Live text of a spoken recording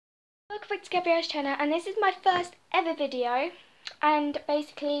welcome back to Gabrielle's channel, and this is my first ever video, and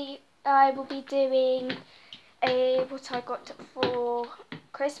basically I will be doing what I got for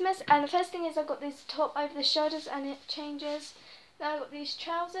Christmas. And the first thing is I got this top over the shoulders and it changes. Then I got these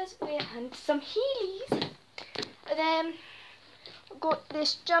trousers and some heelys, and then I got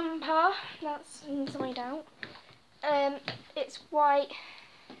this jumper that's inside out. It's white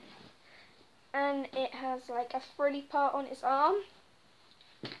and it has like a frilly part on its arm.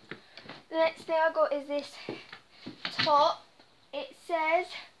 The next thing I got is this top. It says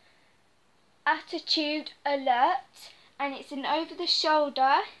Attitude Alert, and it's an over the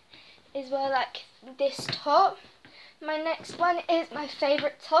shoulder as well, like this top. My next one is my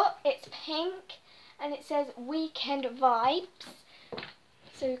favourite top. It's pink and it says Weekend Vibes.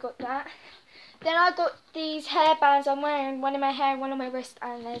 So we got that. Then I got these hairbands. I'm wearing one in my hair and one on my wrist,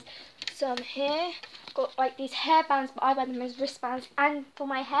 and there's some here. Got like these hairbands, but I wear them as wristbands and for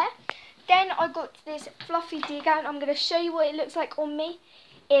my hair. Then I got this fluffy D-gown. I'm going to show you what it looks like on me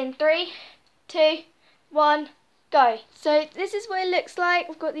in 3, 2, 1, go. So this is what it looks like.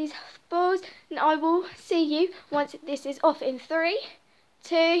 We've got these balls, and I will see you once this is off in 3,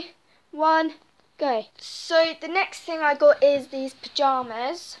 2, 1, go. So the next thing I got is these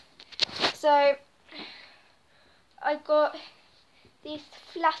pyjamas. So I got this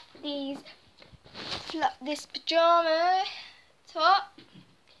pyjama top,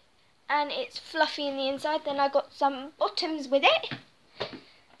 and it's fluffy in the inside. Then I got some bottoms with it.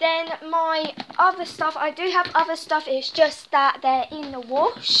 Then my other stuff, I do have other stuff, it's just that they're in the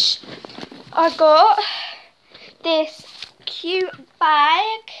wash. I got this cute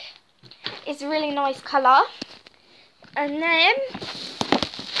bag. It's a really nice colour. And then,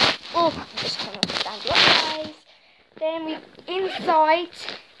 oh, just trying to stand you up, guys. Then inside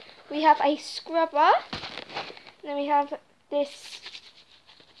we have a scrubber. Then we have this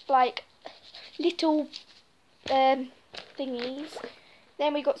like little thingies.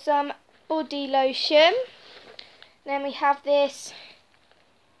 Then we got some body lotion. Then we have this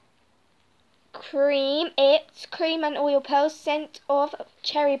cream. It's cream and oil pearls, scent of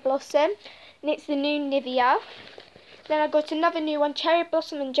cherry blossom, and it's the new Nivea. Then I got another new one, cherry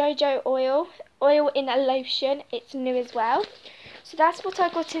blossom and jojo oil in a lotion. It's new as well. So that's what I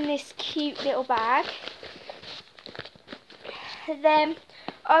got in this cute little bag. Then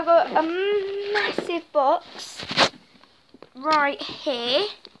I got a massive box right here,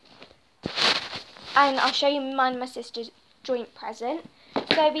 and I'll show you mine and my sister's joint present.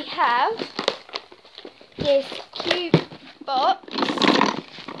 So we have this cute box,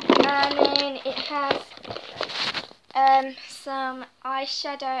 and then it has some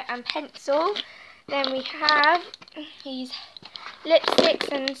eyeshadow and pencil. Then we have these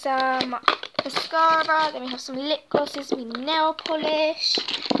lipsticks and some mascara. Then we have some lip glosses, some nail polish,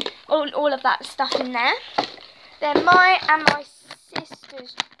 all of that stuff in there. Then my and my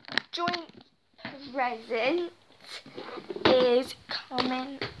sister's joint present is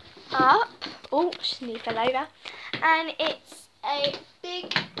coming up. Oh, she nearly fell over. And it's a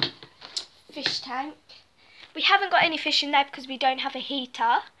big fish tank. We haven't got any fish in there because we don't have a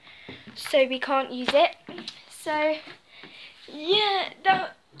heater, so we can't use it. So yeah,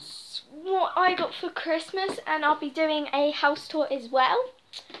 that's what I got for Christmas, and I'll be doing a house tour as well.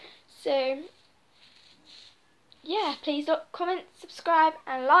 So yeah, please comment, subscribe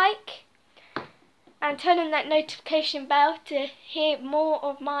and like, and turn on that notification bell to hear more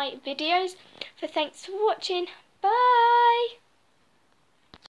of my videos. So thanks for watching. Bye.